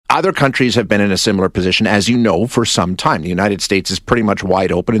Other countries have been in a similar position, as you know, for some time. The United States is pretty much wide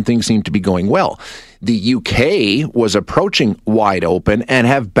open and things seem to be going well. The UK was approaching wide open and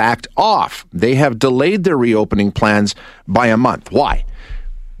have backed off. They have delayed their reopening plans by a month. Why?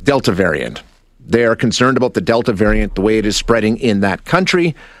 Delta variant. They are concerned about the Delta variant, the way it is spreading in that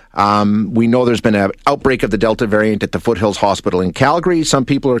country. We know there's been an outbreak of the Delta variant at the Foothills Hospital in Calgary. Some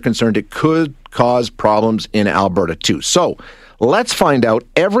people are concerned it could cause problems in Alberta too. So let's find out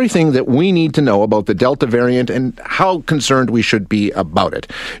everything that we need to know about the Delta variant and how concerned we should be about it.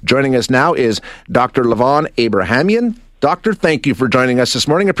 Joining us now is Dr. Levon Abrahamian. Doctor, thank you for joining us this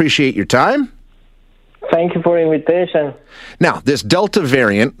morning. Appreciate your time. Thank you for the invitation. Now, this Delta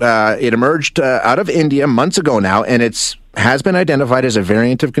variant, it emerged out of India months ago now, and has been identified as a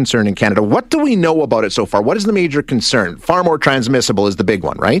variant of concern in Canada. What do we know about it so far? What is the major concern? Far more transmissible is the big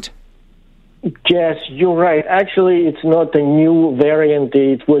one, right? Yes, you're right. Actually, it's not a new variant.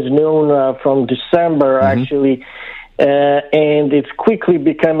 It was known from December, actually, and it's quickly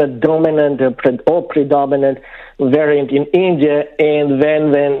become a dominant or predominant variant in India, and then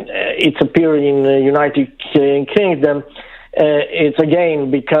when it's appeared in the United Kingdom, it's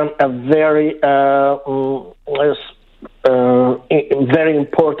again become a very very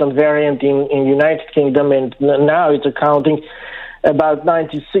important variant in United Kingdom, and now it's accounting about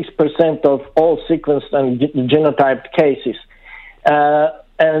 96% of all sequenced and genotyped cases.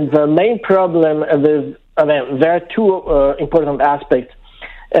 And the main problem with, there are two important aspects.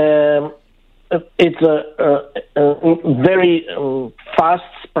 It's a very fast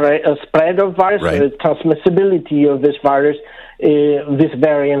spread of virus. Right. The transmissibility of this virus, this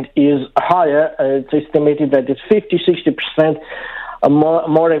variant is higher. It's estimated that it's 50-60%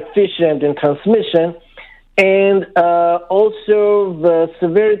 more efficient in transmission. And also the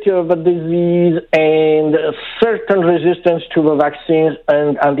severity of the disease and certain resistance to the vaccines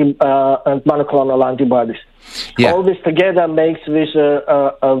and monoclonal antibodies. Yeah. All this together makes this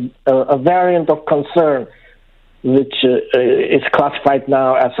a variant of concern, which is classified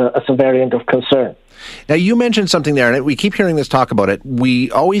now as a variant of concern. Now, you mentioned something there, and we keep hearing this talk about it.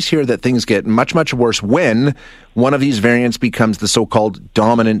 We always hear that things get much, much worse when one of these variants becomes the so-called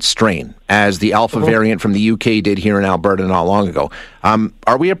dominant strain, as the Alpha variant from the UK did here in Alberta not long ago.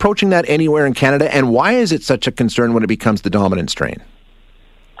 Are we approaching that anywhere in Canada, and why is it such a concern when it becomes the dominant strain?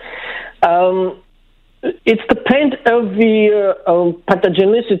 It's the point of the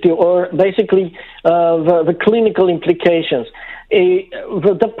pathogenicity, or basically the clinical implications.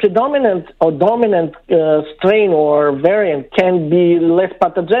 The predominant or dominant strain or variant can be less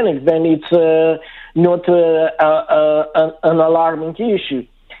pathogenic when it's not an alarming issue.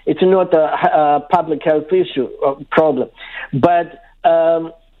 It's not a public health issue or problem. But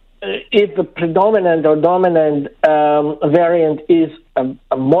if the predominant or dominant variant is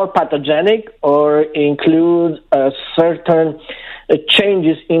more pathogenic or includes certain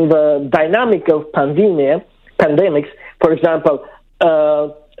changes in the dynamic of pandemics, for example,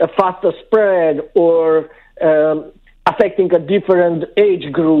 a faster spread or affecting a different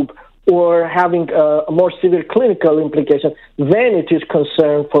age group or having a more severe clinical implication, then it is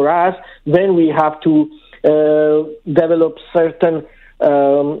concern for us. Then we have to develop certain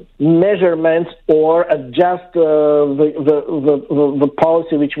measurements or adjust the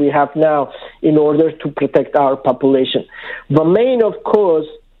policy which we have now in order to protect our population. The main, of course,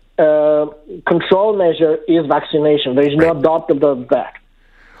 control measure is vaccination. There is no doubt about that.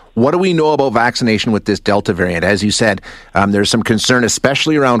 What do we know about vaccination with this Delta variant? As you said, there's some concern,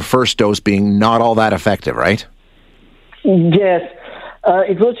 especially around first dose being not all that effective, right? Yes.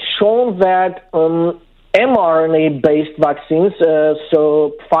 It was shown that mRNA-based vaccines,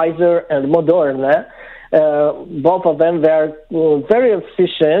 so Pfizer and Moderna, both of them were very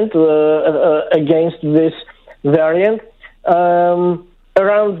efficient against this variant.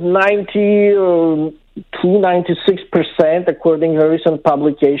 Around 90 to 96%, according to recent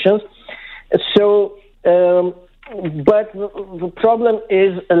publications. So, but the problem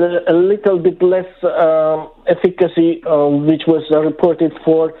is a little bit less efficacy, which was reported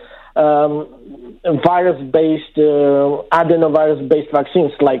for virus-based, adenovirus-based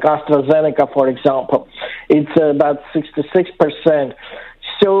vaccines, like AstraZeneca, for example. It's about 66%.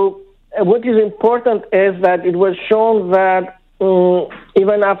 So what is important is that it was shown that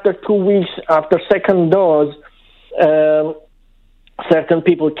even after 2 weeks after second dose, certain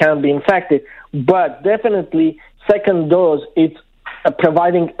people can be infected. But definitely, second dose, it's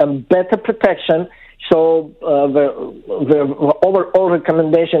providing a better protection. So the overall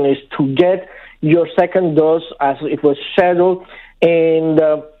recommendation is to get your second dose as it was scheduled, and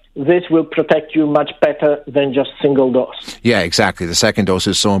this will protect you much better than just single dose. Yeah, exactly. The second dose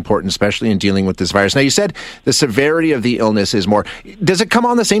is so important, especially in dealing with this virus. Now, you said the severity of the illness is more. Does it come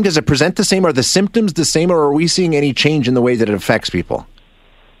on the same? Does it present the same? Are the symptoms the same? Or are we seeing any change in the way that it affects people?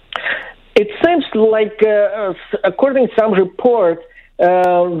 It seems like, according to some reports,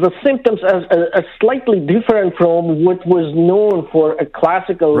 the symptoms are slightly different from what was known for a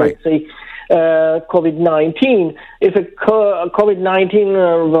classical, right. let's say, COVID-19. If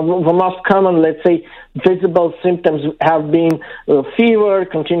COVID-19, the most common, let's say, visible symptoms have been fever,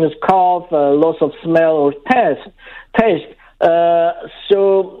 continuous cough, loss of smell or taste.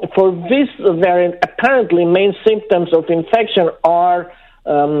 So for this variant, apparently main symptoms of infection are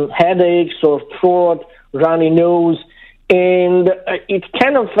headaches, sore throat, runny nose, and it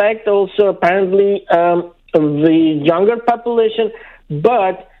can affect also apparently the younger population,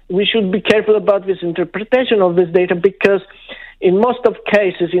 but we should be careful about this interpretation of this data because in most of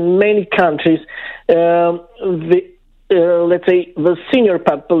cases, in many countries, let's say the senior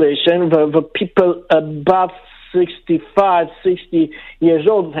population, the people above 65, 60 years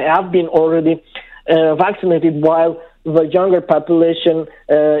old have been already vaccinated, while the younger population,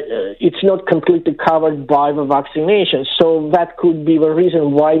 it's not completely covered by the vaccination. So that could be the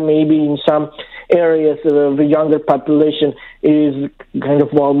reason why maybe in some areas the younger population is kind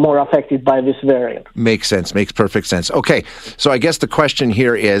of more affected by this variant. Makes sense. Makes perfect sense. Okay, so I guess the question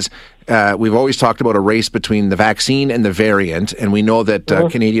here is, we've always talked about a race between the vaccine and the variant, and we know that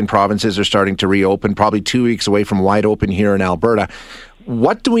Canadian provinces are starting to reopen, probably 2 weeks away from wide open here in Alberta.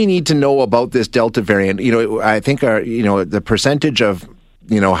 What do we need to know about this Delta variant? You know, I think the percentage of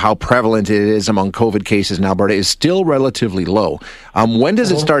how prevalent it is among COVID cases in Alberta is still relatively low. When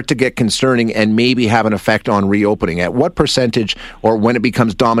does it start to get concerning and maybe have an effect on reopening? At what percentage, or when it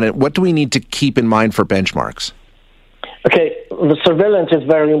becomes dominant, what do we need to keep in mind for benchmarks? Okay, the surveillance is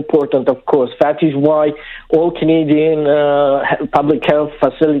very important, of course. That is why all Canadian public health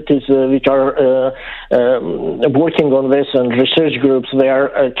facilities which are working on this and research groups, they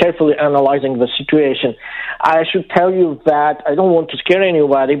are carefully analyzing the situation. I should tell you that I don't want to scare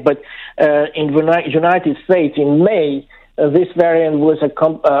anybody, but in the United States in May, this variant was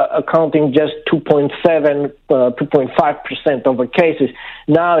accounting just 2.5% of the cases.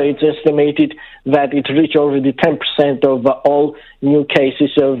 Now it's estimated that it reached already 10% of all new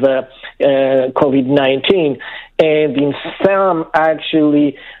cases of COVID-19. And in some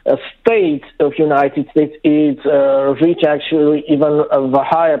actually states of United States, it's reached actually even a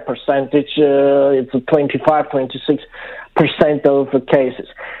higher percentage. It's 25-26% of the cases.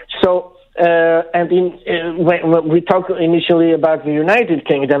 So. When we talk initially about the United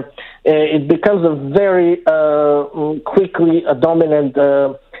Kingdom, it becomes a very quickly a dominant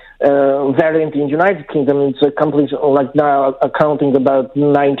variant in the United Kingdom. It's a complete, like now, accounting about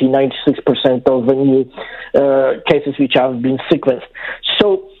 90-96% of the new cases which have been sequenced.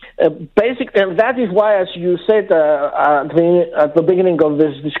 So basically, and that is why, as you said at the beginning of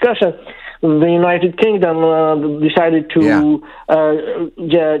this discussion, the United Kingdom decided to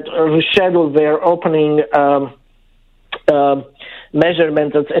reschedule their opening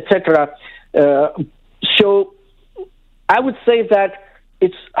measurements, etc. So I would say that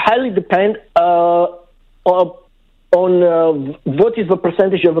it's highly depend on what is the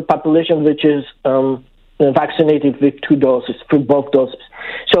percentage of the population which is vaccinated with 2 doses, for both doses.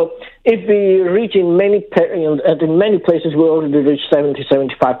 So if we reach in many places, we already reach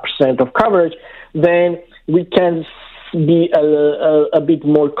 70-75% of coverage, then we can be a bit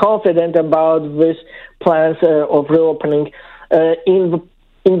more confident about this plans of reopening. In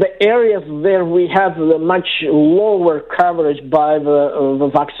the areas where we have a much lower coverage by the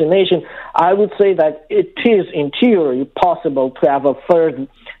vaccination, I would say that it is, in theory, possible to have a third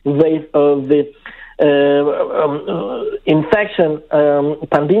wave of the infection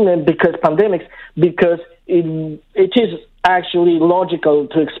pandemics, because it is actually logical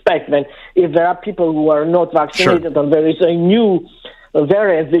to expect that if there are people who are not vaccinated, and there is a new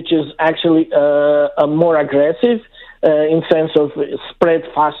variant which is actually more aggressive in sense of spread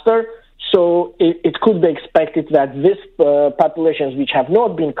faster, so it could be expected that these populations which have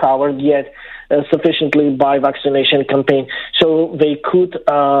not been covered yet sufficiently by vaccination campaign, so they could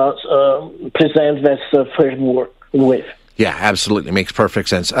present this third wave. Yeah, absolutely. Makes perfect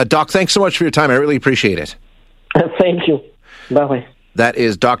sense. Doc, thanks so much for your time. I really appreciate it. Thank you. Bye-bye. That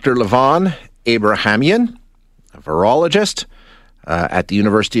is Dr. Levon Abrahamian, a virologist at the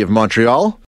University of Montreal.